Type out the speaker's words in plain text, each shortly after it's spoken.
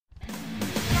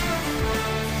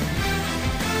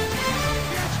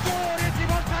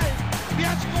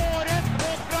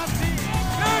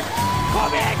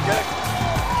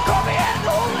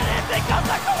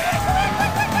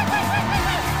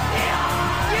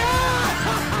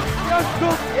har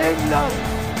slått England!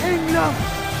 England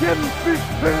kjemper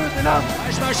fødeland! Hva er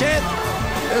det som har skjedd?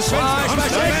 Han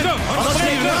har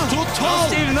stivnet!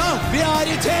 Totalt! Vi er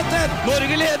i teten!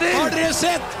 Norge leder! Har dere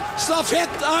sett?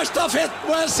 Stafett er stafett!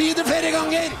 Må jeg si det flere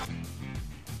ganger?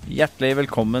 Hjertelig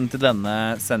velkommen til denne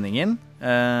sendingen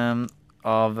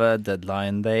av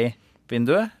Deadline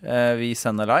Day-vinduet. Vi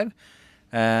sender live.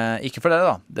 Ikke for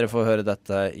dere da. Dere får høre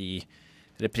dette i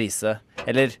reprise.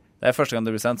 Eller, det er første gang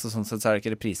det blir sendt, så sånn sett så er det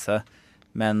ikke reprise.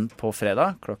 Men på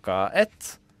fredag klokka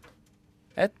 1.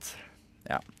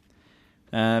 Ja.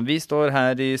 Vi står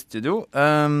her i studio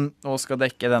og skal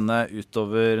dekke denne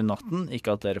utover natten.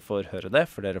 Ikke at dere får høre det,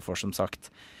 for dere får som sagt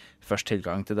først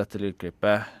tilgang til dette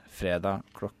lydklippet fredag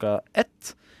klokka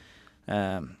 1.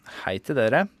 Hei til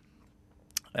dere.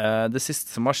 Det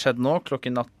siste som har skjedd nå,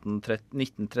 klokken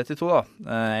 19.32 da.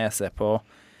 Jeg ser på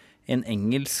en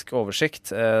engelsk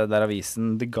oversikt der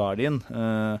avisen The Guardian.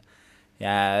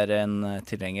 Jeg er en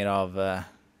tilhenger av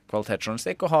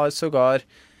kvalitetsjournalistikk og har sågar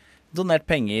donert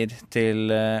penger til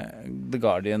The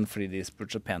Guardian fordi de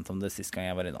spurte så pent om det siste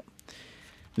gang jeg var innom.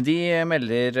 De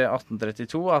melder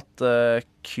 1832 at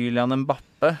Kylian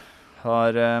Mbappé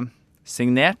har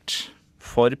signert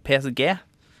for PSG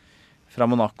fra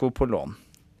Monaco på lån.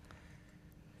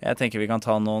 Jeg tenker vi kan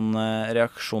ta noen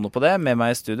reaksjoner på det. Med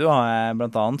meg i studio har jeg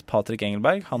blant annet Patrick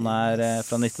Engelberg. Han er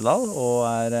fra Nittedal og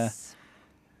er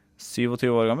 27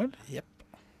 år gammel. Jepp.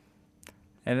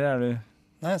 Eller er du...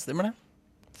 Nei, stemmer det.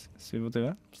 27?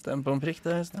 Stemmer på en prikk,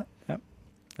 det. Ja.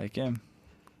 Det er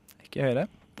ikke høyere.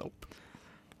 Nope.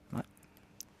 Nei.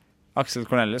 Aksel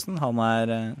Corneliussen, han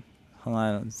er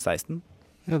 16.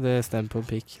 Ja, det stemmer på en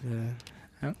pikk.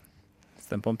 Ja.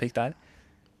 Stemmer på en pikk der.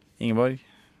 Ingeborg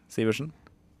Sivertsen.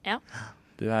 Ja.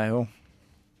 Du er jo...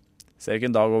 Ser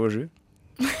ikke en dag over 7.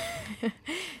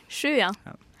 7, ja.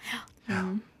 Det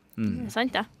er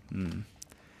sant, det.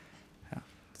 Ja.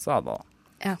 Sada.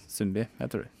 Ja. Sumbi, jeg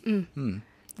tror det.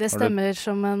 Det stemmer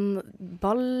som en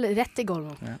ball rett i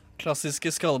gulvet. Ja.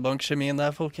 Klassiske skallbankkjemien der,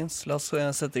 folkens. La oss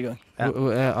sette i gang. Ja.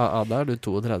 Ada, er du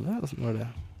 32? Altså, var det?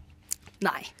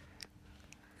 Nei.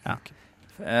 Ja.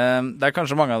 Det er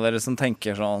kanskje mange av dere som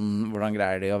tenker sånn, hvordan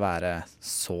greier de å være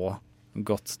så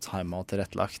godt timet og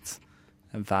tilrettelagt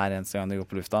hver eneste gang de går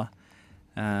på lufta.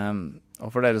 Og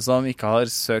for dere som ikke har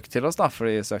søkt til oss da,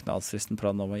 fordi søknadsfristen på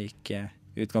Radnova gikk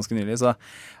ut ganske nylig, så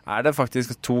er det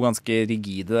faktisk 2 ganske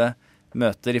rigide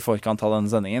møter i forkant av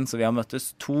denne sendingen, så vi har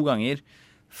møttes 2 ganger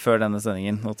før denne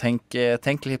sendingen, og tenk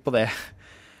litt på det.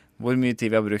 Hvor mye tid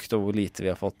vi har brukt, og hvor lite vi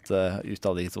har fått ut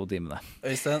av de 2 timene.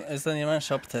 Øystein, gi meg en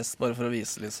kjapp test, bare for å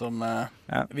vise,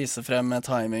 vise frem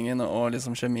timingen og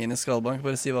liksom kjemien i skallbank.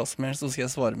 Bare si hva som helst, så skal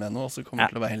jeg svare med noe, og så kommer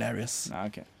det til å være hilarious. Ja,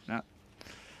 ok.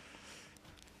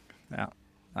 Ja.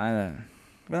 Nei,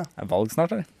 det er valg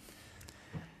snart, eller?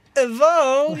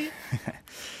 Valg!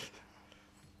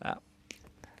 Ja.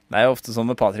 Det er jo ofte sånn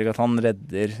med Patrick at han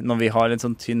redder, når vi har litt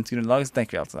sånn tynt grunnlag, så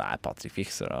tenker vi at nei, Patrick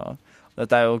fikser det.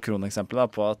 Dette er jo kroneksempel da,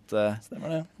 på at... Stemmer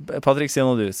det. Patrick, si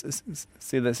noe du.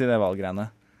 Si det valggreiene.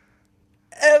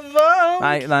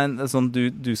 Valg! Nei, sånn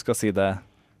du skal si det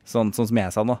sånn som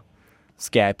jeg sa nå.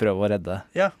 Skal jeg prøve å redde?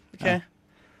 Ja, ok.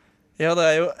 Ja, det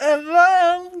er jo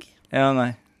valg! Ja,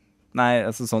 nei. Nei,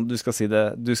 altså sånn, du skal si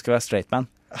det. Du skal være straight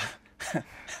man.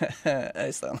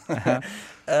 Øystein.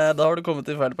 Da har du kommet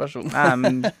til feil person. Nei,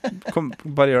 men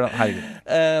bare gjør det. Herregud.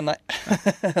 Nei.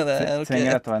 Det er okay. Trenger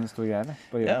dette å være en stor greie, eller?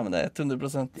 Ja, men det er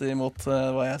 100% imot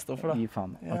hva jeg står for, da. Gi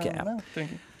faen. Ok, ja.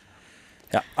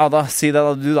 Ja, Ada, si det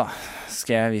da, du da.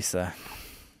 Skal jeg vise.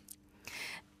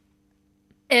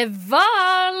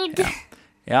 Valg!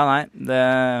 Ja, nei, det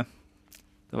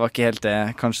var ikke helt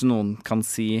det. Kanskje noen kan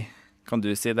si... Kan du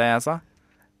si det jeg sa?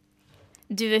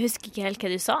 Du husker ikke helt hva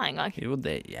du sa en gang. Jo,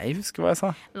 jeg husker hva jeg sa.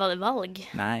 Var det valg?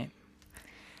 Nei.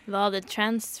 Var det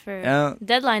transfer? Ja.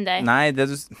 Deadline day? Nei, det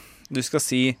du skal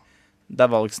si, det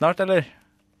er valg snart, eller?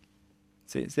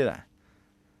 Si det.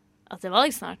 At det er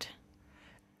valg snart?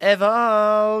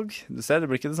 Valg! Du ser,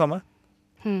 det blir ikke det samme.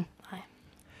 Nei.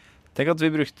 Tenk at vi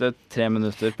brukte 3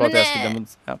 minutter på at jeg skulle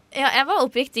demonstrere. Ja, jeg var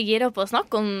oppriktig gira på å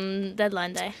snakke om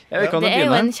deadline day. Ja, det er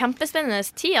jo en kjempespennende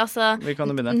tid. Altså, vi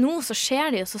kan jo begynne. Nå så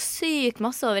skjer det jo så sykt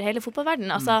masse over hele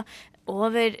fotballverdenen. Altså,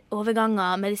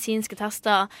 overganger, medisinske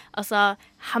tester, altså,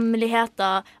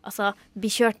 hemmeligheter, altså,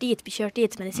 bli kjørt dit,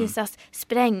 medisinsk test,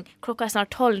 spreng, klokka er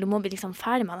snart 12, du må bli liksom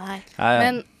ferdig med det her. Ja.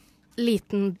 Men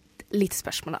lite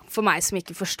spørsmål da, for meg som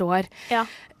ikke forstår. Ja.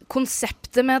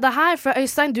 Konseptet med det her, for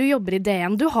Øystein, du jobber i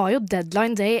DN, du har jo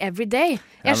deadline day every day.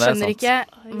 Jeg skjønner ikke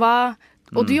hva,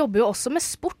 og du jobber jo også med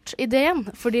sport i DN,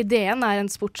 fordi DN er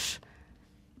en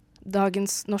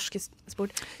dagens norske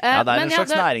sport. Ja, det er en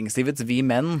slags næringslivets vi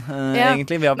menn,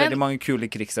 egentlig. Vi har veldig mange kule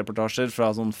krigsreportasjer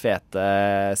fra sånn fete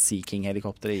Sea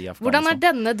King-helikopter i Afghanistan. Hvordan er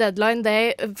denne Deadline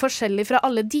Day forskjellig fra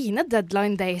alle dine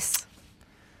Deadline Days?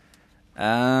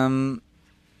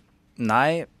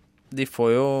 Nei, de får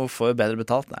jo bedre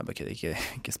betalt. Nei, bare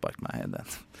ikke spark meg i den.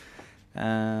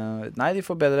 Nei, de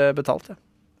får bedre betalt, ja.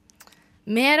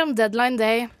 Mer om Deadline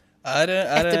Day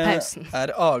etter pausen.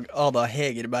 Er Ada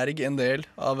Hegerberg en del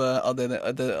av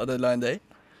Deadline Day?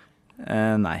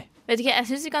 Nei. Vet ikke, jeg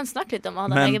synes vi kan snakke litt om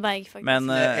Ada Hegerberg, faktisk. Men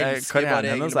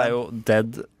karrieren hennes er jo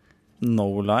dead no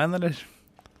line, eller?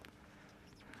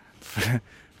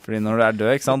 Fordi når du er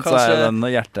død, ikke sant, så er det en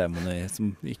hjerteemoni som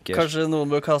ikke... Kanskje noen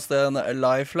bør kaste en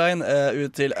lifeline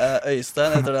ut til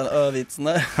Øystein etter den vitsen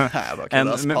der.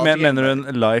 Mener du en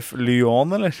Life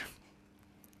Lyon, eller?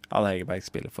 Ada Hegerberg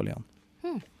spiller for Lyon.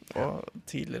 Og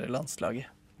tidligere landslaget.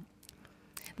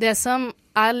 Det som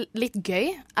er litt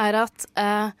gøy, er at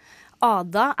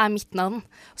Ada er mitt navn.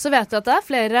 Så vet du at det er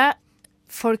flere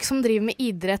folk som driver med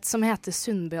idrett som heter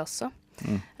Sundby også.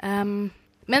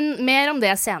 Men mer om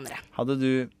det senere. Hadde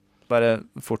du, bare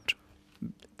fort,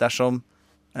 dersom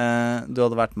du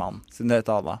hadde vært mann, siden du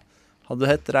heter Ada, hadde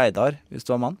du hett Reidar hvis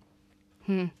du var mann?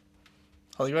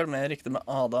 Hadde ikke vært mer riktig med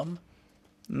Adam?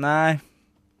 Nei,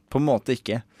 på en måte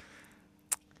ikke.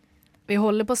 Vi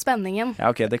holder på spenningen. Ja,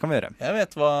 ok, det kan vi gjøre. Jeg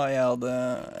vet hva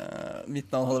mitt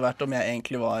navn hadde vært om jeg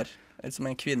egentlig var som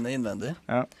en kvinne innvendig.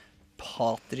 Ja.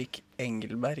 Patrick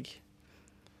Engelberg.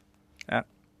 Ja.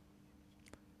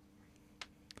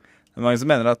 Det er mange som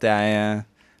mener at jeg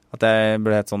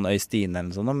burde hett sånn Øystine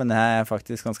eller sånn, men jeg er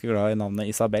faktisk ganske glad i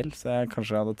navnet Isabel, så jeg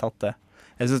kanskje hadde tatt det.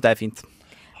 Jeg synes det er fint.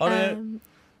 Har du...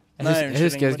 Jeg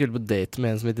husker jeg skulle på date med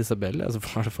en som het Isabel, og så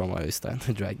var det for meg Øystein,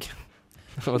 drag.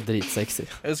 Det var dritsexy.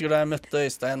 Jeg husker da jeg møtte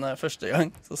Øystein første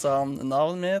gang, så sa han,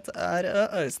 navnet mitt er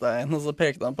Øystein, og så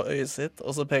pekte han på øyet sitt,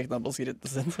 og så pekte han på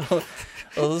skrittet sitt, og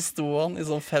så sto han i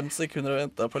sånn 5 sekunder og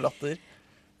ventet på latter,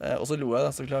 og så lo jeg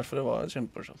da så klart, for det var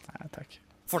kjempemorsomt. Nei, takk.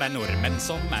 For det er nordmenn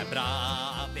som er bra,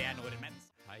 det er nordmenn.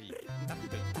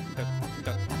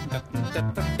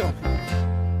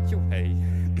 Jo, hei.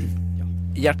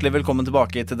 Hjertelig velkommen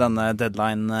tilbake til denne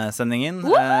deadline-sendingen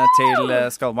til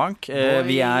Skallbank.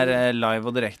 Vi er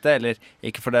live og direkte, eller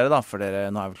ikke for dere da, for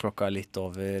dere nå er vel klokka litt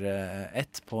over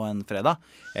 1 på en fredag.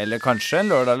 Eller kanskje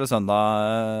en lørdag eller søndag,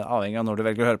 avhengig av når du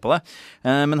velger å høre på det.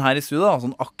 Men her i studio da,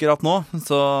 sånn akkurat nå,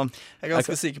 så... Jeg er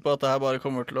ganske sikker på at det her bare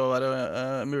kommer til å være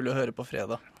mulig å høre på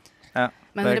fredag. Ja,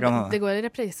 men det går i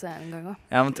reprise en gang også.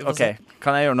 Ja, men ok,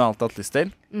 kan jeg gjøre noe alt jeg har hatt lyst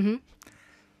til?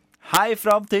 Hei,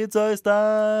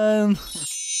 Framtids-Øystein!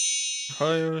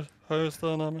 Hei,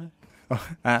 Øystein er meg.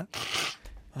 Hæ?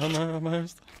 Han er meg,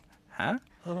 Øystein. Hæ?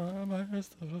 Han er meg,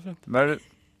 Øystein. Er det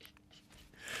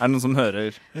noen som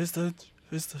hører? Øystein,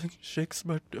 sjekk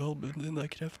smerte i albuen din, det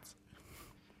er kreft.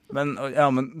 Men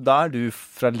da er du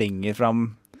fra lenger fram.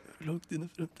 Langt inn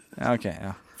i fremtiden. Ja, ok,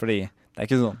 ja. Fordi det er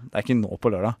ikke sånn, det er ikke nå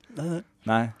på lørdag.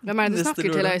 Nei. Hvem er det du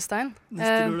snakker til, Øystein?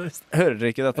 Hører dere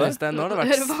ikke dette? Øystein, nå har det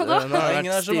vært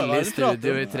stille i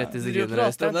studio i 30 sekunder,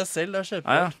 Øystein. Det er selv, det er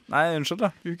kjempebart. Nei, unnskyld da.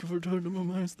 Du ikke fortelle meg om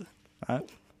Øystein.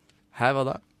 Hei, hva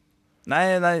da? Nei,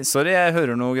 sorry, jeg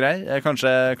hører noe greier.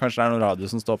 Kanskje det er noe radio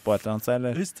som står på et eller annet sted,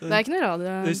 eller? Det er ikke noe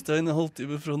radio. Øystein, en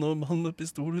halvtime fra nå, mann med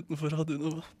pistol utenfor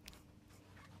radioen.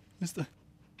 Øystein,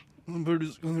 nå bør du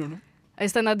kan gjøre noe.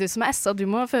 Øystein, det er du som er S-a, du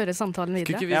må føre samtalen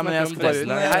videre. Ja, men jeg skal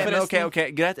bare ut. Ok,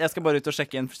 greit, jeg skal bare ut og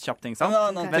sjekke en kjapp ting, sant?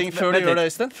 Før du gjør det,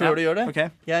 Øystein, før du gjør det. Okay.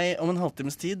 Jeg, om en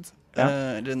halvtimes tid,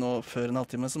 eller nå før en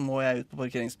halvtime, så må jeg ut på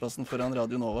parkeringsplassen foran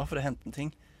Radio Nova for å hente en ting.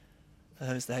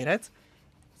 Hvis det er greit.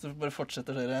 Så bare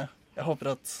fortsetter dere. Jeg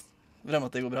håper at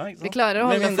det går bra, ikke sant? Vi klarer å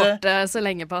holde fortet så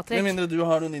lenge, Patrick. Med mindre du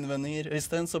har noen innvendinger,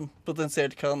 Øystein, som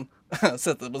potensielt kan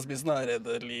sette det på spissen og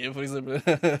redde livet, for eksempel.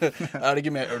 Er det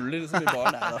ikke mer øl liksom, i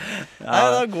baren? Nei,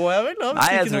 da går jeg vel. Da. Nei,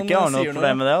 jeg tror ikke jeg har noe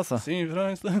problem med det, altså. Si ifra,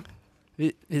 Øystein.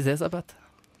 Vi ses, Pat.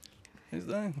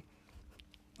 Øystein.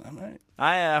 Nei,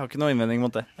 jeg har ikke noe innvending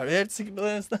mot det. Er du helt sikker på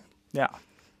det, Øystein? Ja.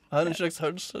 Jeg har en slags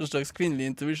hunch, en slags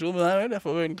kvinnelig intuisjon, men jeg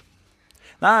får vel...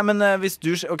 Nei, men hvis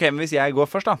jeg går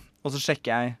først da, og så sjekker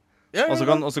jeg,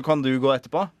 og så kan du gå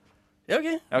etterpå. Ja, ok.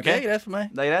 Det er greit for meg.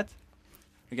 Det er greit?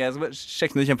 Ok, jeg skal bare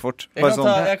sjekke det kjempefort.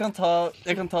 Jeg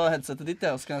kan ta headsetet ditt,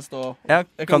 og så kan jeg stå... Ja,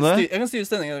 kan du? Jeg kan styre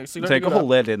stemningen. Du trenger ikke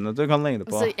holde hele tiden, du kan lenge det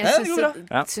på. Jeg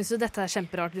synes jo dette er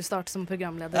kjemperart, du starter som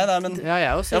programleder. Nei, men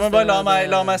bare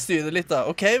la meg styre det litt da.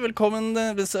 Ok, velkommen,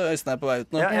 hvis Øystein er på vei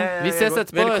ut nå. Vi ses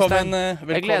etterpå, Øystein.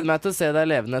 Jeg gleder meg til å se deg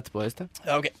levende etterpå, Øystein.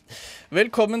 Ja, ok.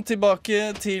 Velkommen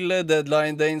tilbake til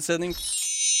Deadline Day-innsending.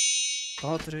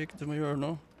 Patrick, du må gjøre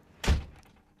noe.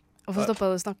 Hvorfor stoppet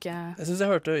du å snakke? Jeg synes jeg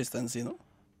hørte Øystein si noe.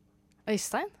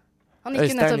 Øystein? Han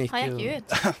gikk jo nettopp. Han gikk jo ut.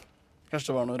 Kanskje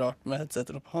det var noe rart med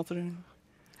headsetet og Patrick.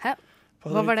 Hæ?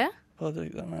 Hva var det?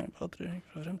 Patrick, det er meg, Patrick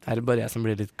fra fremtiden. Er det bare jeg som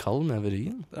blir litt kald nedover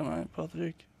ryggen? Det er meg,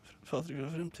 Patrick. Patrick fra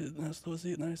fremtiden. Jeg står ved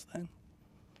siden av Øystein.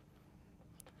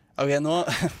 Ok, nå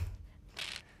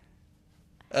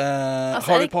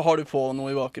har du på noe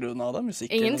i bakgrunnen av det?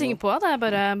 Musikk? Ingenting på, det er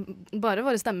bare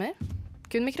våre stemmer.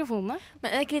 Kun mikrofonene. Men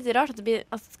er det ikke litt rart at det blir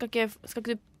altså, skal ikke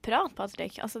du prate,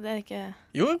 Patrick? Altså, det er ikke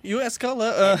Jo, jeg skal det.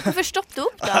 Hvorfor stopp det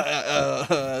opp, da?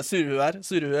 Surhue her.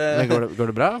 Men går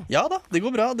det bra? Ja da, det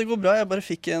går bra. Jeg bare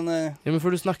fikk en Ja, men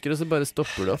før du snakker, så bare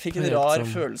stopper du opp. Jeg fikk en rar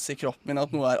følelse i kroppen min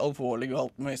at noe er alvorlig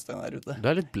galt med Øystein der ute. Du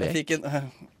er litt blek.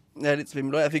 Jeg er litt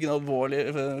svimmel, og jeg fikk en alvorlig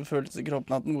følelse i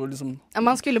kroppen at noe liksom Ja,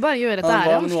 man skulle bare gjøre dette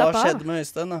her, noe har skjedd med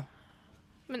Øystein, da.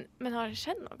 Men har det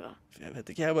skjedd noe? Jeg vet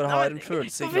ikke, jeg bare har en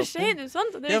følelse i kroppen. Hvorfor sier du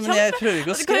sånt? Ja, men jeg prøver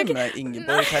ikke å skremme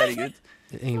Ingeborg, herregud.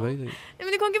 Ingeborg, ja,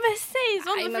 men du kan ikke bare si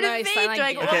sånn, for du vet jo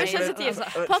jeg er oversensitiv.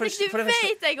 Patrick, du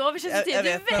vet jeg er oversensitiv. Du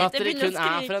vet jeg Patrick, hun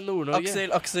er fra Nord-Norge.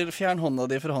 Aksel, fjern hånda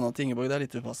di fra hånda til Ingeborg. Det er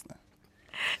litt upassende.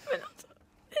 Men altså,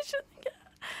 jeg skjønner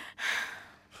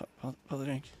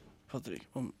ikke. Patrick,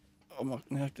 om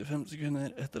makten nøyaktig 5 sekunder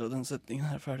etter at den setningen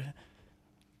er ferdig,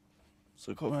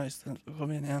 så kommer Øystein til å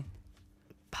komme inn igjen.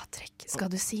 Patrick, skal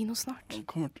du si noe snart? Han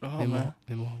kommer til å ha med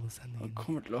Vi må holde sendingen. Han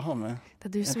kommer til å ha med Det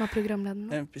er du som er programlederen.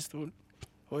 en pistol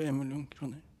og 1 million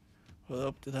kroner. Og det er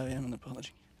opp til deg hjemme,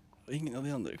 Patrick. Og ingen av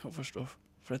de andre kan forstå,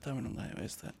 for dette er mellom deg og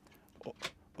Øystein.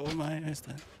 Og meg,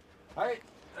 Øystein. Hei,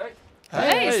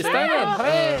 Øystein!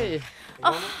 Hei!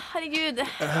 Herregud.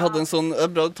 Jeg hadde en sånn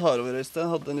bra du tar over, Øystein.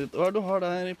 Hva er det du har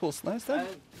der i posen, Øystein?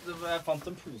 Jeg fant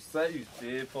en pose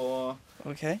ute på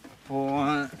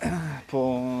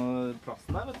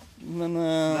plassen der, vet du. Men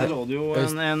der lå det jo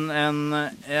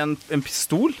en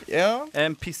pistol. Ja.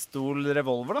 En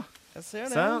pistolrevolver, da. Jeg ser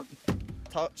det.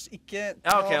 Ikke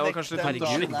ta ok, og kanskje du kan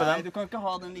slippe den. Nei, du kan ikke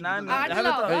ha den liggende. Er det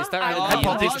lava? Øystein, er det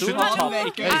Patrick, slutt å ta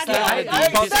Øystein,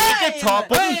 ikke ta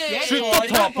på den! Slutt å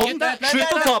ta på den!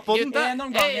 Slutt å ta på den!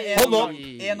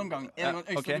 En omgang.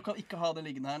 Øystein, du kan ikke ha den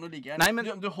liggende her. Nå ligger den. Nei, men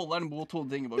du holder den mot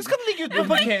hodet, Ingeborg. skal den ligge ute på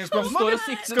parkeringsplassen? Står og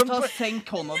sikter. Ta senk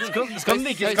hånda di. Skal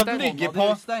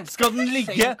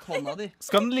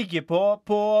den ligge på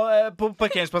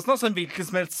parkeringsplassen, så en hvilken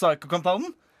som helst psyko kan ta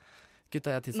den? Gutta,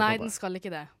 jeg tisser Nei, på den meg. skal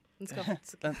ikke det.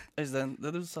 Øystein,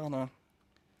 det du sa nå.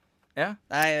 Ja?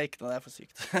 Nei, ikke noe, det er for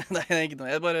sykt. Nei, det er ikke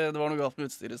noe. Det var noe galt med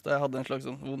utstyret, så jeg hadde en slags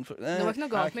sånn vond Det var ikke noe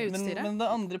galt med utstyret. Men det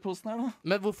andre posen her, da?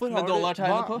 Men hvorfor Med har du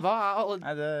dollartegnet på? Hva er alle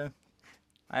Nei,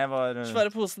 jeg var Svære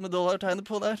posen med dollartegnet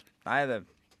på der. Nei, det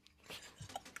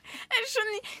Jeg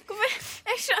skjønner Hvorfor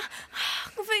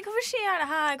skjer det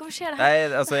her? Hvorfor skjer det her? Nei,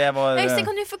 altså, jeg var Øystein,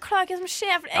 kan du forklare hva som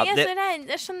skjer? For jeg Ja, er så redd.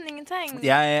 Jeg skjønner ingenting.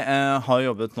 Jeg har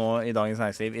jobbet nå i Dagens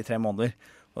Næringsliv i 3 måneder.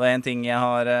 Og det er en ting jeg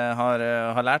har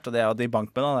lært, og det er at i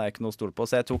bankmenn det er ikke noe å stole på.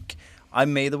 Så jeg tok I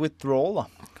made a withdrawal, da,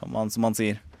 som man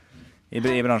sier i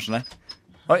bransjen der.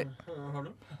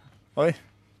 Oi.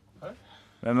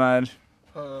 Hvem er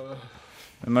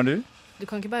du? Du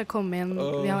kan ikke bare komme inn.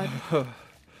 Vi har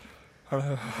Er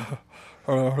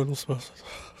det noen som har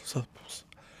sett pose?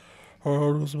 Har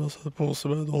du noen som har sett pose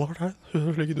med dollartegn? Hun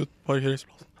har ligget ut på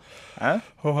parkeringsplassen. Hæ?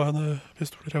 Og en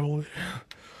pistolrevolver.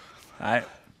 Nei.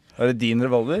 Var det din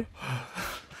revolver?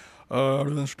 Er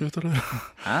du en slutt, eller?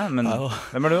 Hæ, men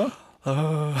hvem er du da?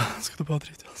 Skal du bare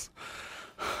drite i, altså.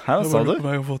 Hæ, hva sa du? Det var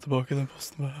meg å få tilbake den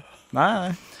posten med...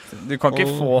 Nei, du kan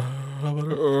ikke få... Jeg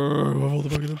bare få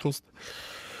tilbake den posten.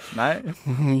 Nei.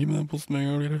 Gi meg den posten med en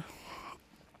gang, dere.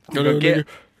 Du kan ikke...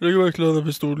 Legg merke til at den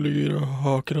pistolen ligger og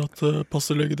har akkurat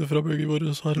passer leggene fra begge våre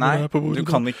armer Nei, på bordet. du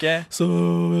kan ikke... Så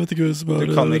jeg vet ikke hvem som er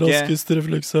raskeste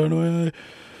refleks her nå.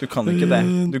 Du kan ikke det.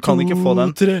 Du kan ikke få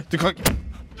den. 2, 3. Du kan ikke...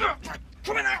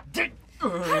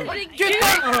 Herregud!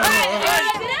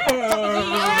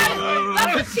 Vær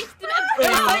forsiktig med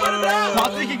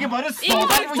Patrick, ikke bare stå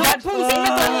der!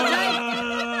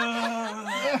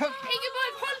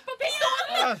 Ingeborg, hold på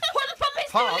pistolen! Hold på pistolen,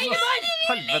 Faen, Ingeborg!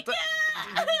 helvete!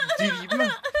 Driv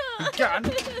med! Du er gæren!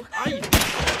 Ai!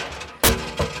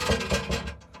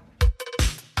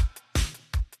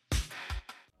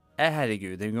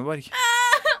 Herregud, Ingeborg.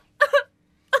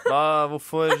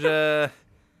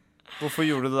 Hvorfor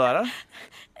gjorde du det der, da?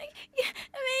 Jeg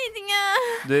vet ikke.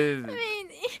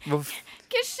 Hva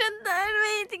skjedde? Jeg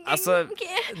vet ikke. Altså,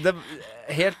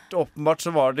 helt åpenbart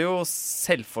så var det jo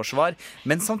selvforsvar,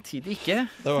 men samtidig ikke.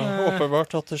 Det var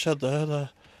åpenbart at det skjedde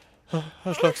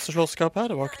en slags slåsskamp her.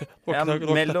 Det var ikke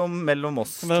mellom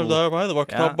oss to. Men det var meg, det var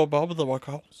ikke bab, det var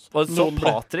kaos. Og så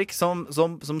Patrick som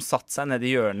satt seg ned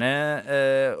i hjørnet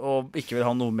og ikke vil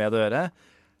ha noe med det å gjøre.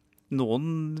 Noen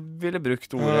ville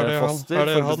brukt ordet foster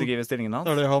for å beskrive stillingen hans.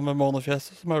 Er det han med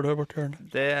månefjeset som død bort hjørnet?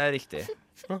 Det riktig.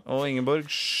 Og Ingeborg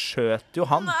skjøt jo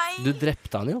han. Du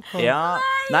drepte han jo. Ja.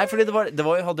 Nei, fordi det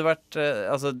hadde vært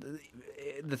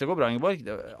dette går bra, Ingeborg.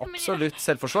 Det absolutt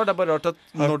selvforsvar. Det bare rart at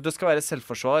når det skal være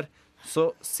selvforsvar,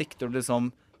 så sikter du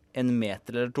liksom 1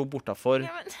 meter eller 2 bortafor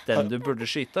den du burde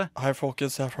skyte. Hei,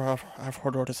 folkens, jeg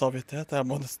får dårlig samvittighet. Jeg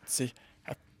må nesten si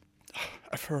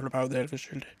jeg føler meg jo delvis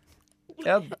skyldig.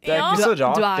 Ja, det ikke så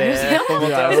rart det.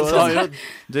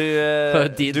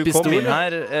 Du kom inn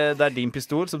her, det din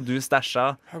pistol som du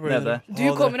stasja nede. Du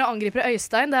kommer og angriper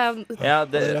Øystein.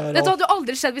 Dette hadde jo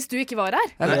aldri skjedd hvis du ikke var her.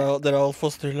 Dere alt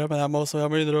for stille, men jeg må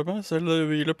innrømme, selv det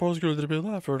hviler på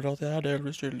skulderbyene. Jeg føler at jeg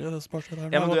delvis skyldig. Det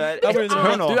ja, men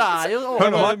hør nå.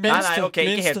 Nei, ok,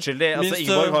 ikke helt skyldig.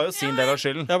 Ingeborg har jo sin del av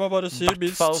skylden. Jeg må bare si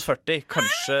minst 40,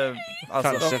 kanskje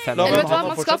 5.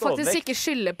 Man skal faktisk ikke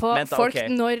skylde på folk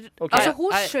når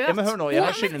hun skjøt. Men hør nå, jeg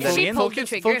har skyldendelen.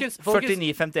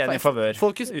 49-51 i favør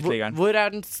utliggeren.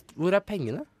 Hvor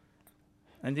pengene?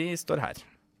 De står her.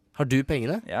 Har du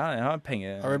pengene? Ja, jeg har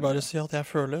penger. Jeg vil bare si at jeg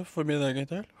føler for min egen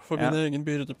del, for min egen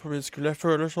byrde på min skulder. Jeg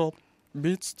føler sånn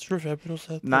minst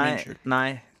 25% på min skyld.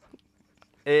 Nei.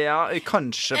 Ja,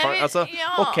 kanskje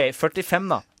ok,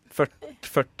 45 da.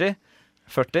 40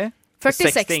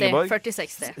 40-60 Ingeborg,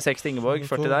 60 Ingeborg,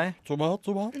 40 deg. Tomat.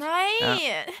 Nei.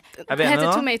 Er vi enige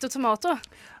da? Tomato.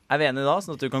 Er vi enige da,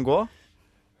 sånn at du kan gå?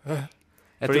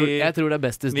 Jeg tror det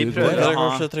best hvis du går. Jeg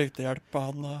kanskje trengte hjelp av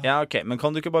han. Ja, ok, men kan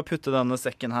du ikke bare putte denne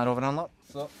sekken her over han da?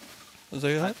 Sånn. Oi,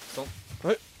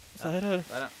 se her.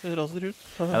 Det raser ut.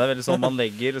 Ja, det veldig sånn man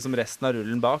legger liksom resten av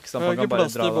rullen bak, så man kan bare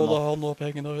plass dra til den både opp. han og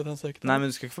pengene i den sekken. Nei,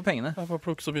 men du skal ikke få pengene. Jeg får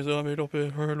plukke så mye som jeg vil oppi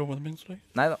lommen min så lenge.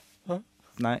 Nei da.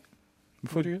 Nei.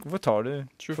 Hvorfor tar du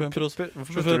 25%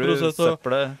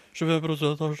 søppelet?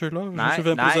 25% av skylda?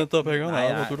 25% av pengene?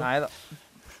 Nei da.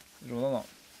 Ro deg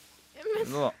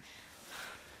nå.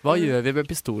 Hva gjør vi med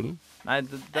pistolen? Nei,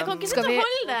 jeg kan ikke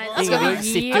holde der.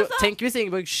 Tenk hvis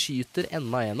Ingeborg skyter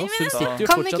enda en nå, så hun sitter jo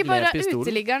kan fortsatt ikke med bare pistolen.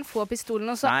 uteliggeren få pistolen,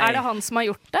 og så er det han som har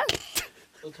gjort det?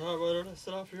 Da tar jeg bare og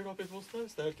lesser av fyren oppi posten,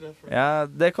 hvis det er helt greit for deg. Ja,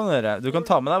 det kan du gjøre. Du kan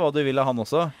ta med deg hva du vil av han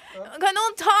også. Kan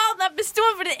noen ta den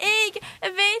pistolen, for jeg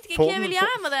vet ikke hva jeg vil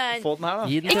gjøre med den. Få den her da.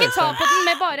 Ikke ta på den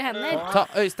med bare hender.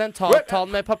 Øystein, ta den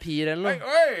med papir eller noe.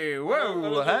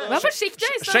 Vær forsiktig,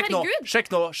 Øystein, herregud. Sjekk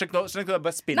nå,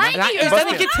 bare spinn den. Nei, Øystein,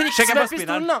 ikke triks med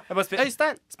pistolen da.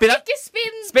 Øystein, ikke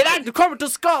spinn. du kommer til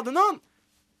å skade noen.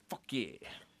 Fuck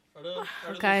yeah.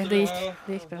 Ok, det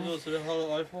gikk bra.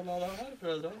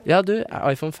 Ja, du, er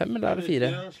iPhone 5 eller er det 4?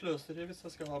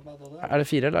 Er det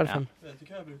 4 eller er det 5?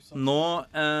 Nå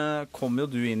kom jo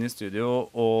du inn i studio,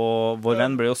 og vår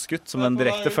venn ble jo skutt som en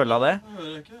direkte følge av det.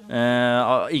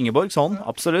 Ingeborg sånn,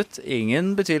 absolutt.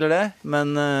 Ingen betviler det,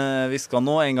 men vi skal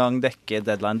nå en gang dekke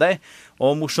Deadline Day.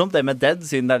 Og morsomt det med Dead,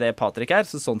 siden det er det Patrick er,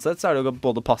 så sånn sett så er det jo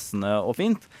både passende og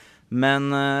fint. Men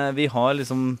vi har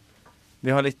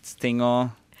litt ting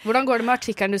å... Hvordan går det med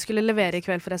artikkelen du skulle levere i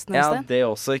kveld forresten? Ja, det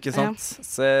også, ikke sant?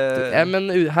 Ja, men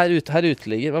her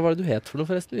uteligger, hva var det du het for noe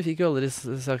forresten? Vi fikk jo aldri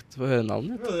sagt på høre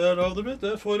navnet ditt. Ja, det er navnet mitt, det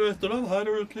er for- og etternavn, her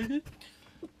og uteligger.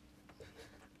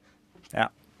 Ja.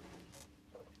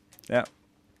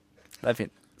 Det er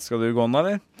fint. Skal du gå nå,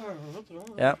 eller?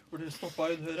 Ja. Blir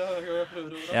stoppet i døra, jeg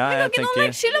prøver å... Ja, jeg Kan noen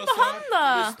legge skylda på han da?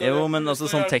 Jo, men altså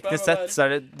sånn teknisk sett, så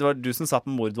det var du som satt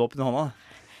med mordvåpen i hånda.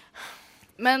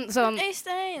 Men sånn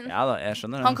Øystein. Ja da, jeg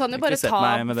skjønner. Han kan jo bare ta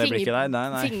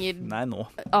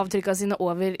fingeravtrykkene sine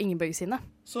over Ingeborg sine.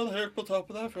 Sånn helt på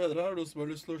tappet der, for er det noen som har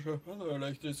lyst til å kjøpe en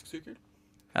elektrisk sykkel?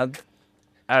 Ja,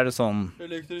 er det sånn...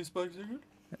 Elektrisk sparkesykkel?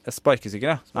 Sparkesykkel,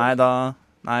 ja. Nei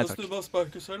takk. Hvis du bare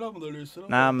sparker selv, men det lyser.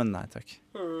 Nei, men nei takk.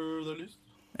 Det er lyst.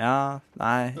 Ja,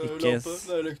 nei, ikke... Det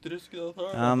er elektrisk.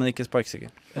 Ja, men ikke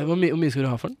sparkesykkel. Hvor mye skal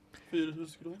du ha for den?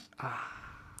 400 kroner.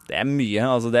 Det er mye,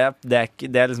 altså det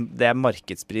er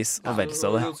markedspris og vel så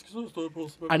det.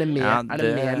 Er det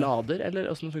mer lader, eller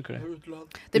hvordan funker det?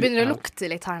 Det begynner å lukte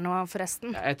litt her nå,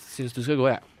 forresten. Jeg synes du skal gå,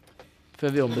 jeg. Før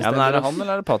vi ombestemmer. Ja, men er det han,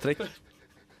 eller er det Patrick?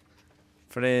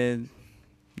 Fordi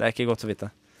det er ikke godt å vite.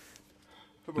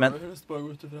 Men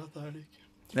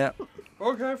ja.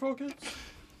 Ok, folkens.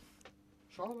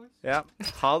 Ja,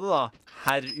 ha det da,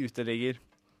 herr uteligger.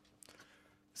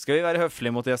 Skal vi være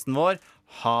høflige mot gjesten vår?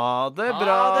 Ha det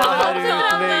bra, herr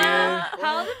uteligger.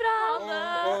 Ha det bra.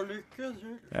 Og lykke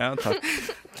til. Ja,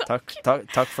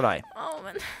 takk for deg.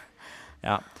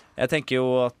 Ja, jeg tenker jo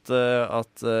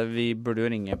at vi burde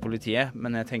jo ringe politiet,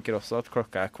 men jeg tenker også at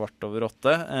klokka er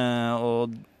 7:15,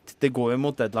 og det går jo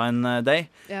mot deadline day.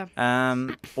 Ja.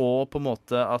 Og på en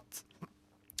måte at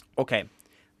ok,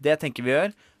 det jeg tenker vi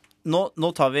gjør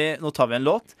nå tar vi en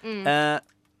låt.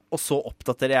 og så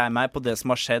oppdaterer jeg meg på det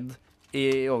som har skjedd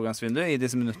i overgangsvinduet, i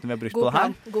disse minuttene vi har brukt på det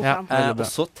her. God plan. Og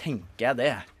så tenker jeg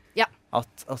det. Ja.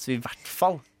 At vi i hvert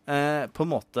fall på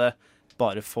en måte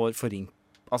bare får ringt,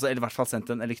 altså, eller i hvert fall sendt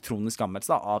en elektronisk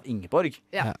anmeldelse av Ingeborg.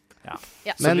 Ja.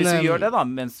 Så hvis vi gjør det da,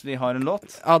 mens vi har en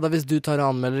låt. Ada, hvis du tar og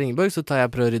anmelder Ingeborg, så tar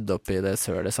jeg og prøver å rydde opp i det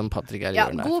sølet som Patrick er i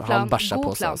hjørnet. God plan. Han bæsja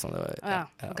på seg og sånn.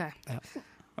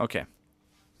 Ok.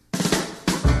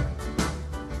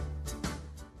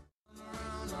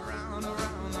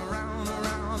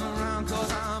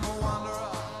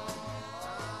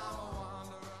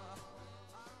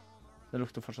 Det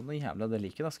lukter fortsatt noe jævlig av det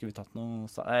liket, da. Skal vi tatt noe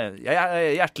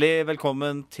hjertelig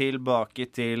velkommen tilbake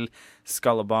til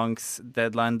Skallebanks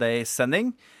Deadline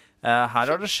Day-sending.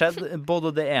 Her har det skjedd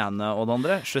både det ene og det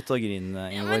andre. Slutt å grine,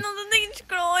 Ingeborg.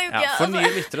 For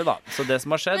nye lyttere, da. Så det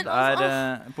som har skjedd,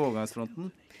 på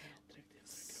overgangsfronten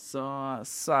så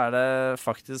er det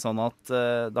faktisk sånn at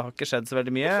det har ikke skjedd så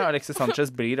veldig mye. Alexis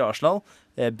Sanchez blir i Arsenal.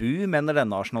 Bu mener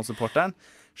denne Arsenal-supporteren.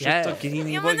 Slutt å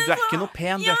grine, Ingeborg. Du er ikke noe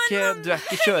pen. Du er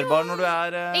ikke kjørbar når du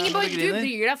er Ingeborg, du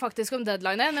bryr deg faktisk om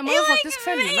deadline. Det må du faktisk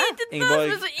følge med. Ingeborg,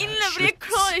 jeg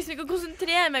klarer ikke å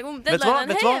konsentrere meg om deadline.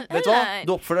 Vet du hva?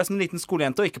 Du oppfører deg som en liten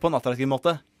skolejente, og ikke på en attraktiv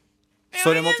måte.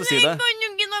 Sorry, jeg måtte si det. Jeg kan jo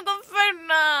ikke noe for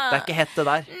deg. Det er ikke hett det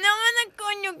der. Nei, men jeg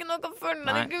kan jo ikke noe for deg.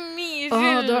 Det er ikke mye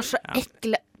skyld. Du har så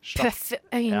ekle pøffe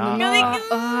øyne.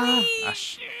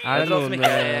 Æsj. Er det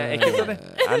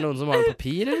noen som har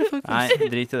papir, eller faktisk? Nei,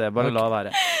 drit i det. Bare la være.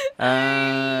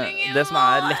 Det som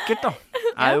er lekkert, da,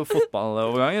 er jo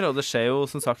fotballoverganger, og det skjer jo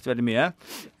som sagt veldig mye.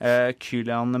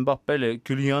 Kylian Mbappé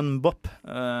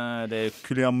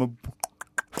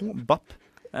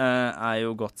er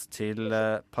jo gått til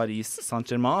Paris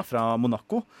Saint-Germain fra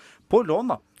Monaco på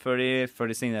lån, da, før de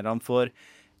signerer ham for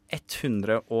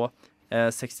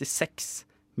 166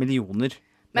 millioner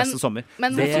neste sommer.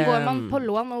 Men hvorfor går man på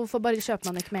lån, og hvorfor bare kjøper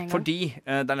man ikke med en gang? Fordi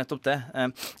det er nettopp det.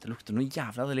 Det lukter noe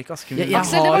jævla det like. Aksel, det var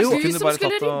du som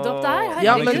skulle rydde opp der.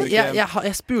 Ja, men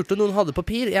jeg spurte om noen hadde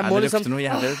papir. Jeg må liksom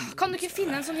Kan du ikke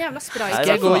finne en sånn jævla spray? Skal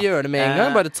jeg gå og gjøre det med en gang?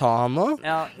 Bare ta han nå?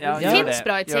 Finn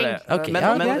sprayting. Men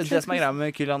det som er greia med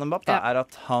Kylian Mbappé, er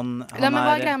at han men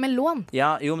hva er greia med lån?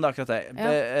 Ja, jo, men det er akkurat det.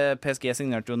 PSG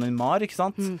signerte jo Neymar, ikke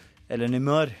sant? Eller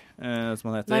Neymar, som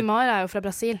han heter. Neymar er jo fra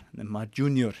Brasil. Neymar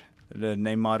Junior. Eller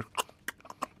Neymar.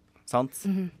 Sant?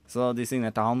 Så de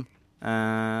signerte han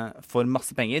for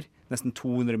masse penger. Nesten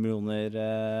 200 millioner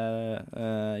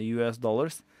US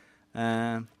dollars.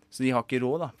 Så de har ikke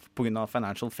råd, da, på grunn av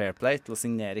financial fair play, til å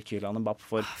signere Kylian Mbappé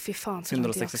for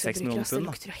 166 millioner pund. Det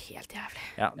lukter jo helt jævlig.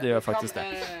 Ja, det gjør faktisk det.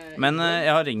 Men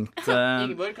jeg har ringt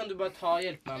Ingeborg, kan du bare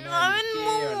hjelpe meg med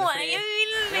jeg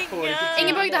vil ikke.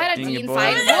 Ingeborg, det her er din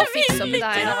feil. Gå og fiks opp det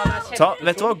her.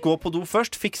 Vet du hva, gå på do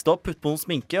først, fiks det opp, putt på noen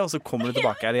sminke, og så kommer du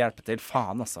tilbake her og hjelper til.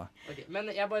 Faen, altså.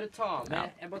 Men jeg bare tar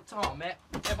med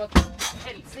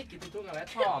helsike til tunga.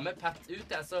 Jeg tar med Pat ut,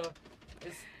 jeg, så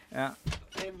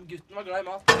gutten var glad i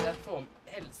mat. Jeg får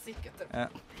helsike til.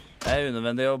 Det er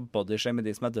unødvendig å bodyshame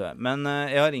de som er døde. Men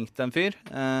jeg har ringt en fyr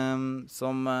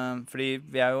fordi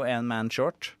vi er jo en man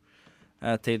short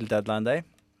til deadline day.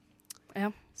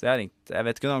 Ja. Så jeg har ringt. Jeg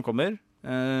vet ikke når han kommer.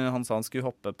 Han sa han skulle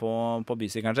hoppe på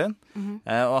bysykkelen sin.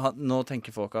 Og nå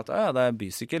tenker folk at det er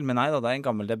bysykkel, men nei da, det er en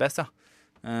gammel DBS, ja.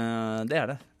 Det er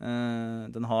det.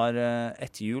 Den har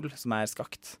et hjul som er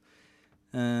skakt.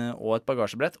 Og et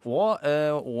bagasjebrett og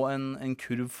en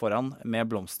kurv foran med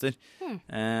blomster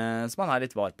som han er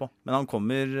litt var på. Men han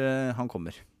kommer.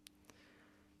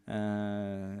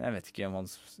 Jeg vet ikke om han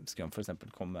skal for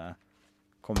eksempel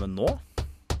komme nå.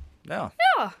 Ja.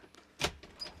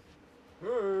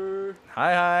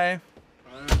 Hei.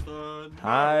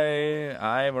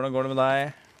 Hei, hvordan går det med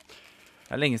deg?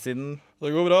 Det er lenge siden.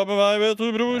 Det går bra med meg, vet du,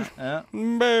 bror.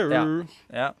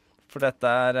 Ja, for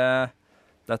dette er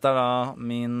da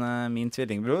min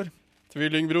tvillingbror.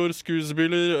 Tvillingbror,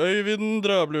 skuespiller Øyvind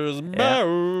Drabløs.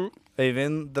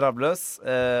 Øyvind Drabløs,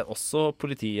 også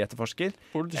politietterforsker.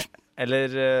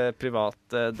 Eller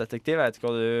privatdetektiv, jeg vet ikke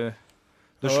hva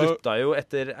du slutta jo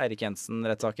etter Eirik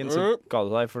Jensen-rettssaken, så ga du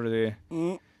deg fordi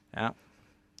du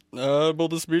Jeg har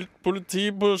både spilt politi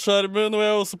på skjermen, og jeg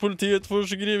er også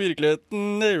politietterforsker i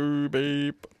virkeligheten.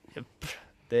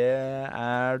 Det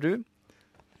er du.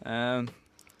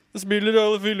 Jeg spiller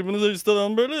alle filmene til Øystein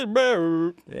Anbøller.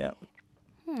 Ja.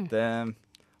 Han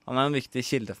er en viktig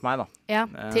kilde for meg, da. Ja,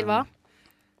 til hva?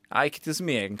 Ikke til så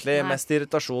mye, egentlig. Nei. Mest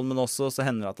irritasjon, men også så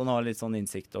hender det at han har litt sånn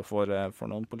innsikt og får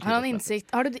noen politi.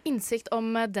 Har du innsikt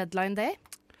om deadline day?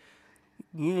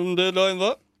 Deadline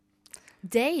hva?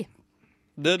 Day.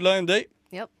 Deadline day?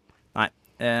 Ja. Nei,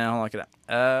 han har ikke det.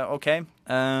 OK.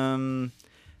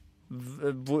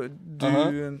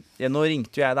 Nå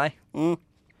ringte jo jeg deg.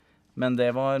 Men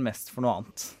det var mest for noe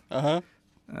annet. Aha.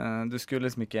 Du skulle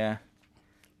liksom ikke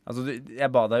Altså, jeg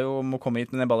ba deg jo om å komme hit,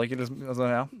 men jeg ba deg ikke liksom altså,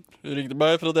 ja. Du ringte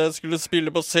meg for at jeg skulle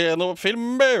spille på scenen og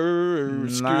filme.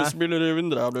 Skuespiller Øyvind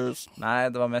Drabløs. Nei,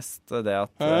 det var mest det at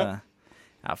ja,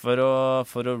 for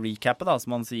å recappe, da,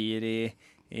 som man sier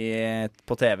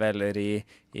på TV eller i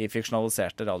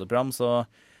fiksjonaliserte radioprogram, så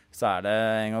er det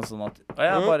en gang sånn at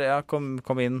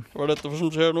kom inn. Hva er dette for som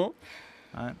skjer nå?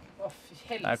 Nei.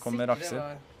 Der kommer Aksel.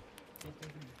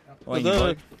 Og det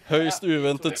er høyst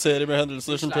uventet serie med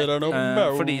hendelser som skjer her nå.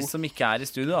 For de som ikke er i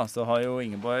studio, da, så har jo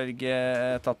Ingeborg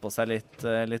tatt på seg litt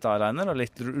eyeliner og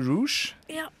litt rouge.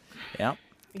 Ja.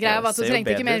 Greia var at du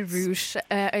trengte ikke mer rouge,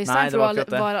 Øystein, for du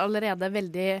var allerede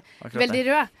veldig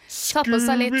rød. Tatt på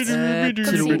seg litt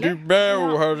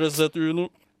Har dere sett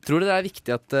Uno? Tror du det er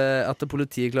viktig at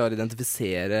politiet klarer å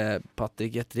identifisere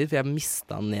Patrick ettertid? For jeg mistet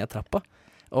han ned trappa.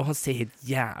 Og han ser helt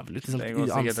jævlig ut.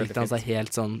 Ansiktet hans er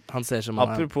helt sånn han ser som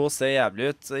Apropos se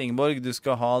jævlig ut, Ingeborg, det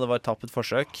var et tappet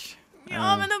forsøk.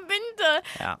 Ja, men da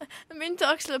begynte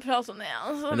Aksel å prate om det.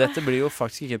 Altså. Men dette blir jo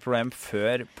faktisk ikke et problem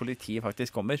før politiet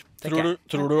faktisk kommer.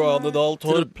 Tror du Ane Dahl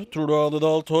Torp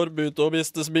begynte å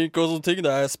miste sminke og sånne ting?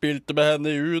 Da jeg spilte med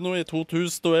henne i Uno i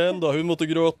 2001, da hun måtte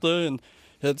gråte en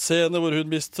scene hvor hun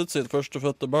mistet sitt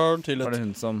førstefødte barn til Var det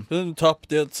hun som Hun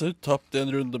tappte en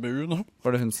runde med Uno.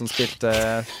 Var det hun som spilte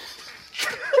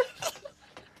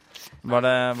Var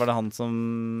det hun som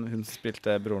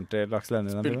spilte broren til Aksel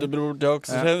Hennie? Spilte broren til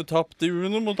Aksel Hennie, tappte i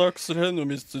Uno mot Aksel Hennie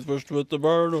og mistet sitt førstefødte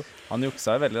barn. Han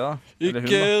juksa jo veldig, da.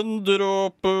 Ikke en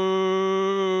dråpe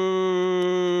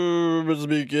men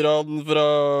smiker han fra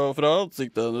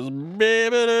ansiktet hennes.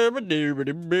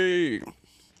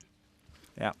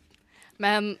 Ja.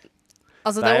 Men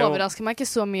altså, det overrasker meg ikke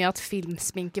så mye at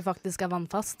filmsminke faktisk er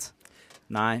vannfast.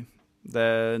 Nei,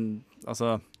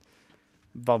 altså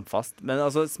vannfast. Men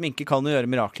altså, sminke kan jo gjøre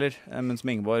mirakler. Men som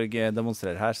Ingeborg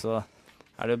demonstrerer her, så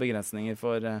er det jo begrensninger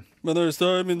for Men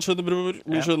Øystein, min skjønne bror,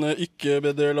 min skjønne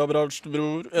ikke del av bransjen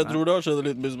bror. Jeg tror det har skjedd en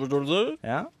liten misforståelse.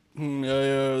 Ja.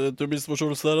 Jeg tror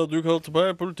misforståelsen er at du kalte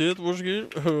meg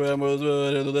politietterforsker. Jeg må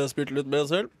redd det jeg spilte litt med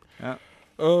selv. Ja.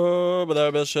 Men jeg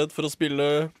er mest kjent for å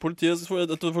spille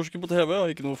politietterforsker på TV. Jeg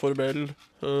har ikke noe formell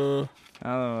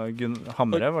Ja, det var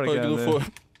Hamre, var det ikke?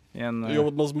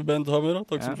 Jobbet masse med Bent Hamre,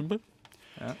 takk som super.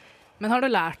 Ja. Men har du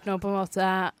lært noe på en måte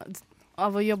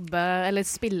av å jobbe eller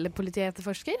spille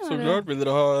politietterforsker? Så klart. Vil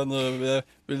dere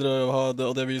ha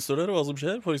det viser dere, hva som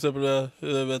skjer? For eksempel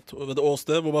ved et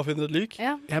åsted hvor man finner et lik.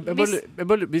 Ja.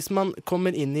 Hvis man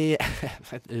kommer inn i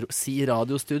si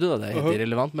radiostudio, da, det er helt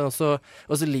irrelevant, men også,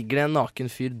 og så ligger det en naken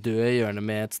fyr død i hjørnet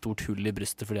med et stort hull i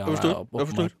brystet fordi han er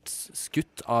åpenbart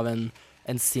skutt av en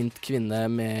sint kvinne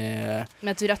med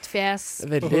et rødt fjes,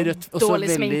 veldig rødt, dårlig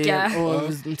sminke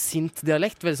og sint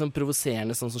dialekt, veldig sånn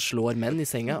provoserende, sånn som slår menn i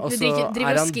senga. Og så er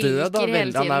han død, da. Han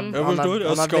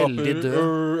er veldig død.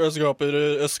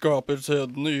 Jeg skaper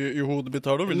scenen i hodet mitt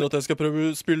her nå. Vil dere at jeg skal prøve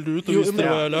å spille det ut og vise dere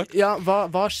hva jeg har lært? Ja, det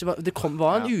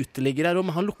var en uteligger her,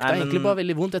 men han lukta egentlig bare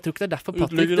veldig vondt. Jeg tror ikke det er derfor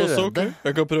Patrick døde. Også, okay.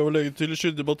 Jeg kan prøve å legge til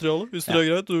skyldig materiale, hvis det er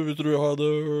greit. Vil du ha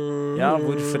det? Ja,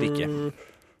 hvorfor ikke?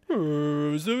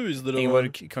 Hvis du viser dere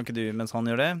Ingeborg, kan ikke du, mens han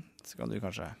gjør det, så kan du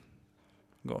kanskje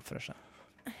gå for seg.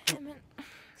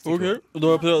 Ok,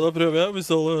 da prøver jeg, hvis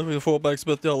alle vil få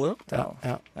oppmerksomhet til alle. Ja.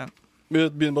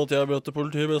 Begynner med at jeg møter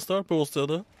politimesteren på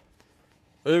åstedet.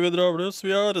 Øyvind Drabløs,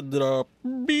 vi har drap.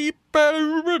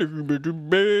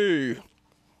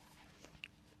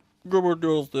 Gå bort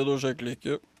til åstedet og sjekk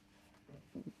like.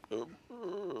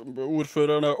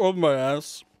 Ordføreren er on my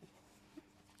ass.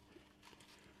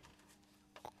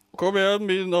 Kom igjen,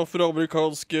 min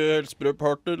afroamerikanske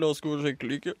helsebrødpartner, la oss gå og sjekke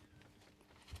like.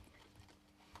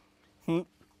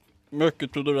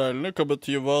 Møkketronellene kan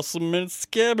bety hva som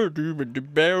helst. Det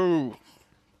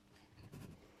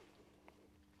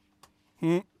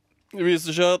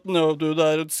viser seg at du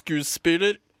er en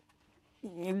skuespiller.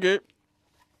 Ok.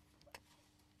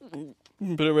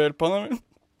 Prøv å hjelpe han, eller?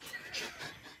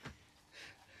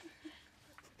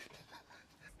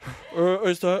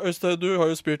 Øystein, du har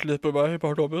jo spilt litt på meg i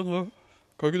barndommen.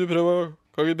 Kan ikke du prøve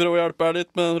å hjelpe meg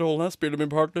litt med den rollen her? Spille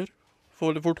min partner.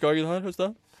 Få litt fortgangen her,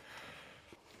 Øystein.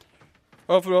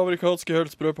 Afroamerikanske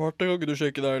hølsbrødpartner, kan ikke du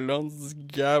sjekke deg lands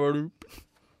gævelup?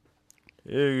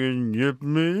 Jeg kan hjelpe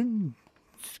meg.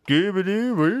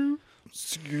 Skibidi-boo.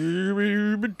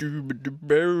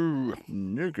 Skibidi-boo.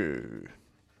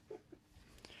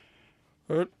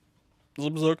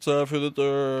 Som sagt så har jeg funnet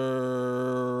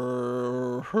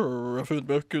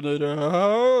møkk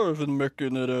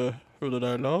under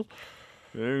der la.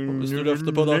 Hvis du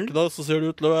løfter på nakken da, så ser det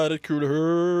ut til å være et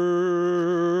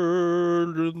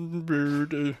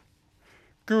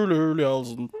kulehull i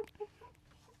halsen.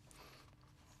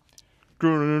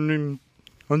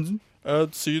 Hansen?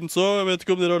 Et syn så, jeg vet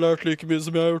ikke om dere har lært like mye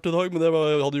som jeg har gjort i dag, men det var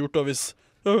jeg hadde gjort da hvis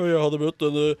jeg hadde møtt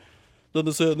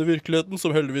denne scenen i virkeligheten,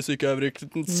 som heldigvis ikke er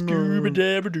virkeligheten.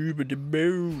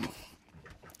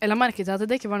 Jeg la merke til at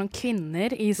det ikke var noen kvinner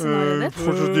i scenarioet ditt.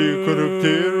 Fortsatt i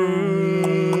karakter.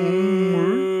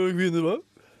 Kvinner, hva?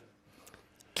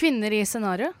 Kvinner i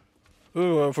scenarioet.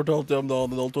 Jeg fortalte jeg om da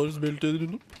Anne Daltor spilte i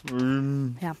Runo.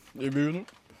 Ja. I byen.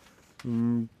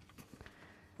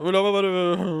 La meg bare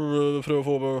prøve å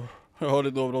få med. Jeg har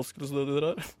litt overraskelse nedi der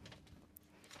her.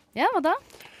 Ja, hva da?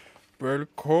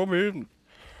 Velkommen,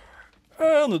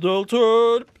 Anne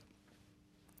Daltor.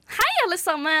 Hei, alle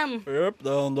sammen! Jep,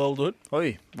 det er Anne Daltor. Oi,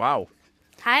 wow.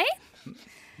 Hei.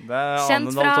 Det er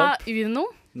Kjent Anne fra Daltorp. Uno.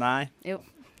 Nei. Jo.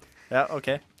 Ja, ok.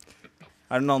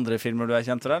 Er det noen andre filmer du er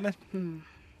kjent fra, eller?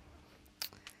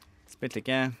 Spilte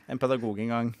ikke en pedagog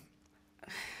engang.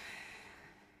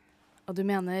 Og du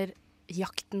mener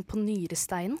Jakten på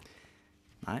nyresteinen?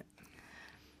 Nei.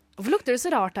 Hvorfor lukter det så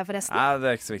rart her, forresten? Nei, det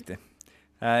er ikke så viktig.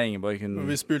 Ingeborg kunne...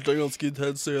 Vi spilte en ganske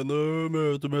intens scene,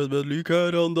 møte med et lik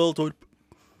her, Anne Daltorp.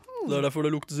 Det er derfor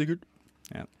det lukter sikkert.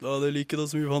 Ja. Da er det like det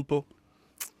som vi fant på.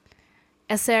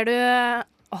 Jeg ser du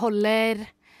holder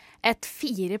et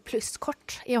 4+-kort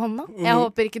i hånda. Jeg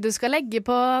håper ikke du skal legge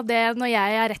på det når jeg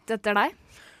er rett etter deg.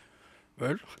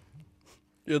 Vel,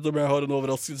 gjett om jeg har en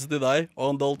overraskelse til deg,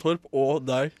 Anne Daltorp, og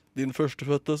deg, din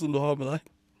førstefødte som du har med deg.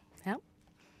 Ja.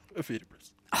 4+.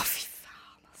 Å, fy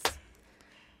faen, altså.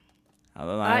 Ja,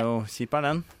 den er jo kjiperen,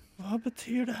 den. Hva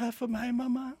betyr det her for meg,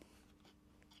 mamma?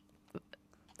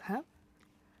 Hæ?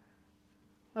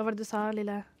 Hva var det du sa,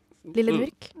 lille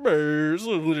mørk?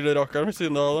 Sånn lille rakkeren ved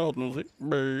siden av det hadde noe å si.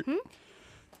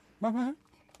 Mamma,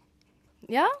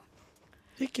 Ja?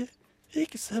 ikke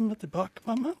send meg tilbake,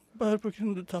 mamma. Bare på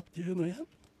grunn av du tappte i henne igjen.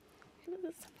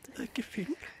 Det er ikke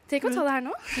film. Trenger ikke å ta det her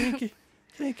nå.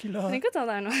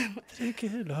 Trenger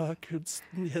ikke la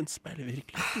kunsten gjenspeile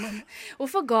virkeligheten, mamma.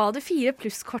 Hvorfor ga du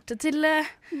 4+-kortet til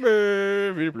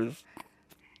 4+.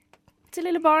 til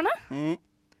lille barnet? Ja,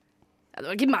 det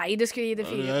var ikke meg du skulle gi det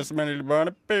 4. Det er jeg som er lille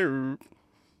barnet.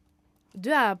 Du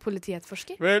er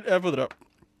politietterforsker. Vel, jeg får dra.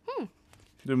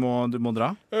 Du må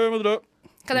dra. Jeg må dra.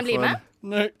 Kan jeg bli med?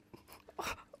 Nei.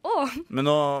 Men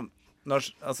nå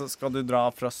altså, skal du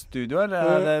dra fra studio, eller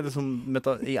er det liksom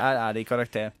er det i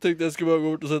karakter? Tenkte jeg skulle bare gå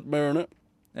bort og sette meg i hjørnet.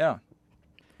 Ja.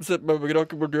 Sette meg på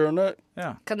krakke bort hjørnet.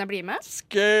 Ja. Kan jeg bli med?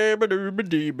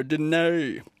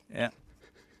 Skjebedubedibedinei. Ja.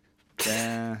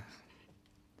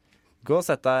 Gå og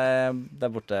sett deg der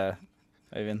borte,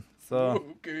 Øyvind. Så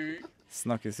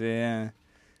snakkes vi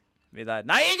der.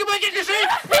 Nei, Ingeborg, ikke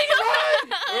skyt! Hva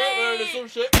er det som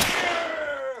skjer?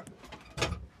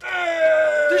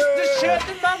 Du skjøt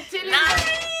en mann til!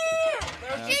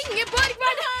 Ingeborg, hva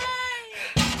er det?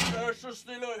 Vær så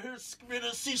snill og husk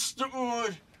mine siste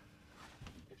ord.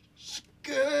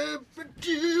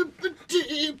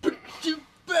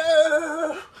 Skjebedubedibedibedibbe.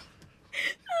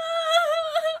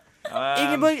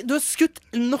 Ingeborg, du har skutt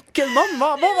nok en mann.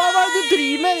 Hva er det du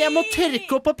driver med? Jeg må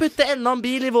tørke opp og putte enda en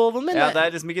bil i Volvoen min. Ja, det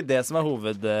er liksom ikke det som er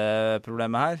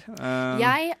hovedproblemet her.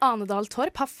 Jeg, Ane Dahl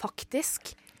Torp, har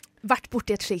faktisk vært borti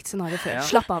et slikt scenario før. Ja.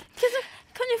 Slapp av.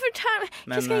 Kan du fortelle meg?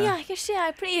 Hva skal jeg gjøre? Hva skjer?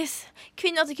 Please.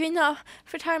 Kvinner til kvinner.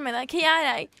 Fortell meg det. Hva gjør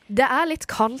jeg? Det er litt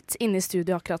kaldt inne i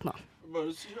studio akkurat nå.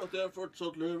 Bare si at jeg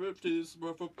fortsatt lever til de som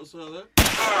har fått på seg det.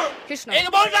 Hysj nå.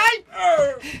 Ingeborg, nei!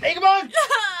 Ingeborg!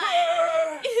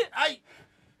 Nei!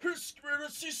 Husk mine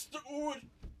siste ord.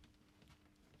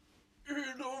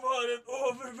 Uno var en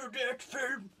overvurdert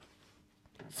film.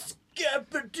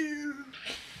 Skjebbedu.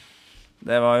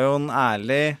 Det var jo en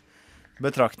ærlig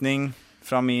betraktning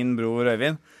fra min bror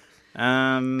Øyvind.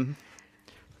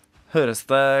 Høres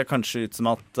det kanskje ut som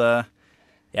at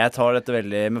jeg tar dette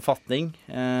veldig med fatning.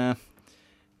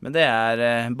 Men det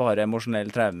er bare emosjonell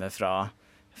traume fra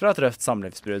et røft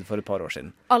samlivsbrudd for et par år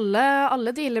siden.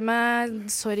 Alle dealer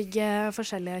med sorg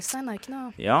forskjellig, Øystein. Det er ikke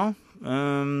noe... Ja,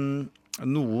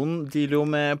 noen dealer jo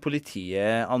med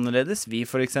politiet annerledes. Vi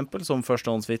for eksempel, som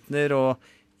førstehåndsvitner, og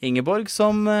Ingeborg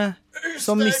som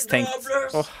mistenkt.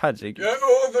 Å, herregud. Jeg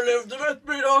overlevde med et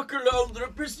mirakel det andre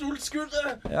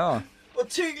pistolskuddet. Ja. Og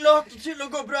ting later til å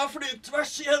gå bra fordi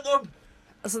tvers igjennom.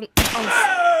 Altså,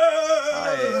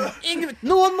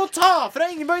 Noen må ta fra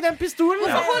Ingeborg den pistolen!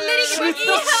 Ja. Slutt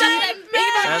å skyte!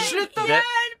 Ingeborg, slutt å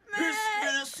Husk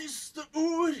mine siste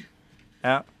ord.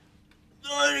 Ja.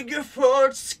 Norge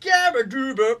får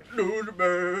skjebedube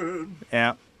nordmenn.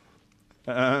 Ja.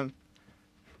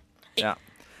 Ja.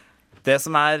 Det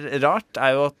som er rart,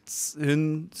 er jo at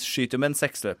hun skyter med en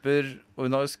seksløper, og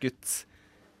hun har jo skutt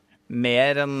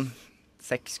mer enn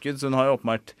 6 skudd, så hun har jo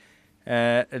åpenbart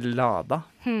lada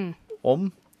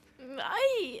om. Nei,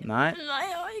 Nei. Nei,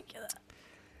 jeg har ikke det.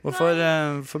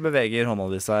 Hvorfor beveger hånda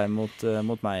di seg mot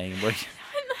meg, Ingeborg?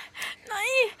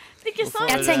 Nei, det er ikke sant.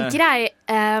 Jeg tenker jeg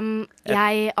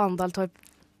Arendal Torp.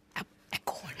 Jeg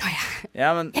går nå, jeg. Ja,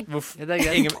 men hvorfor? Det er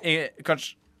greit.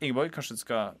 Ingeborg, kanskje du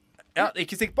skal... Ja,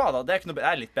 ikke sikk på Ada, det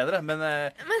er litt bedre, men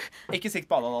ikke sikk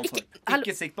på Ada Dahl Torp.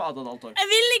 Ikke sikk på Ada Dahl Torp. Jeg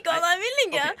vil ikke, Anna, jeg vil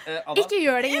ikke. Okay, Ada. Ikke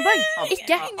gjør det, Ingeborg.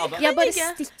 Ikke. Jeg bare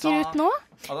stikker ut nå.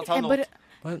 Ada, ta en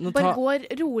Jeg bare går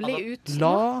rolig ut.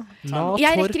 La Jeg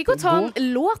Torp rekker ikke å ta gå. en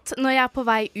låt når jeg er på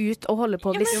vei ut og holder på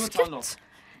å bli skutt.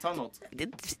 Ta en låt.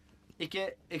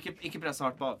 Ikke press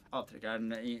hardt på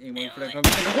avtrekkeren, Ingeborg, for det kan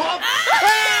gå.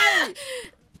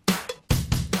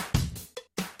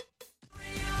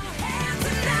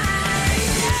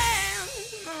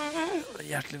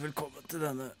 Hjertelig velkommen til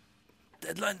denne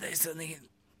Deadline Day-sendingen.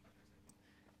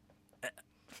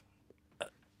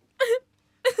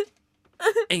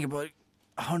 Ingeborg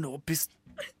har nå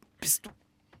pistol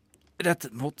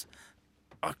rettet mot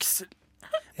Aksel.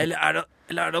 Eller er det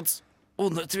hans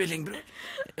onde tvillingbror?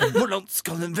 Hvordan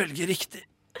skal hun velge riktig?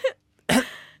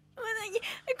 Men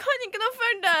jeg kan ikke noe for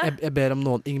det. Jeg ber om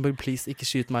noen. Ingeborg, please, ikke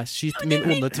skyt meg. Skyt min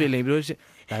onde tvillingbror.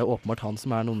 Det er jo åpenbart han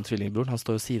som er den onde tvillingbroren. Han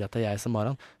står og sier at det er jeg som var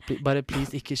han. Bare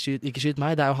please, ikke skyt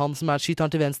meg. Det er jo han som er. Skyt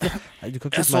han til venstre. Nei, du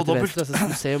kan ikke skyte meg til venstre. Altså,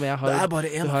 du ser jo, jeg har, det er bare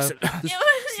en Aksel. Ja, men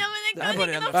jeg kan ikke noe for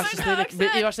det, Aksel.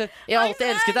 Vær så snill. Jeg har alltid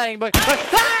elsket deg, Ingeborg.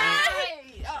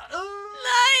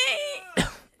 Nei!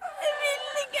 Jeg vil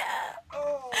ikke. Hva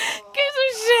er det som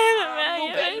skjer med meg?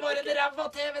 Nobel var en ræva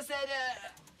TV-serie.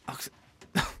 Aksel.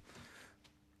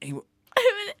 Ingeborg.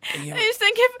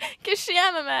 Øystein, hva skjer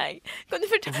med meg? Kan du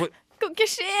fortelle? Hva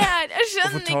skjer? Jeg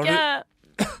skjønner ikke.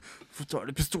 Hvorfor tar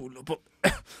du pistolen på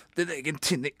din egen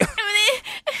tinning? Men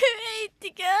jeg vet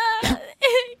ikke.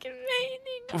 Det er ikke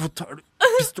meningen. Hvorfor tar du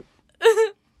pistolen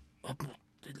opp mot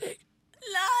din egen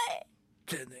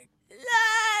tinning?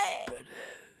 Nei.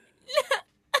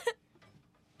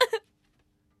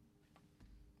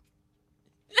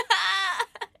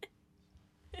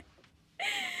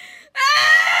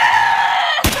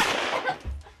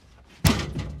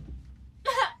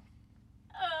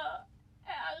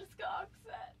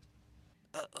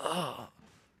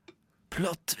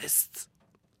 Plot twist.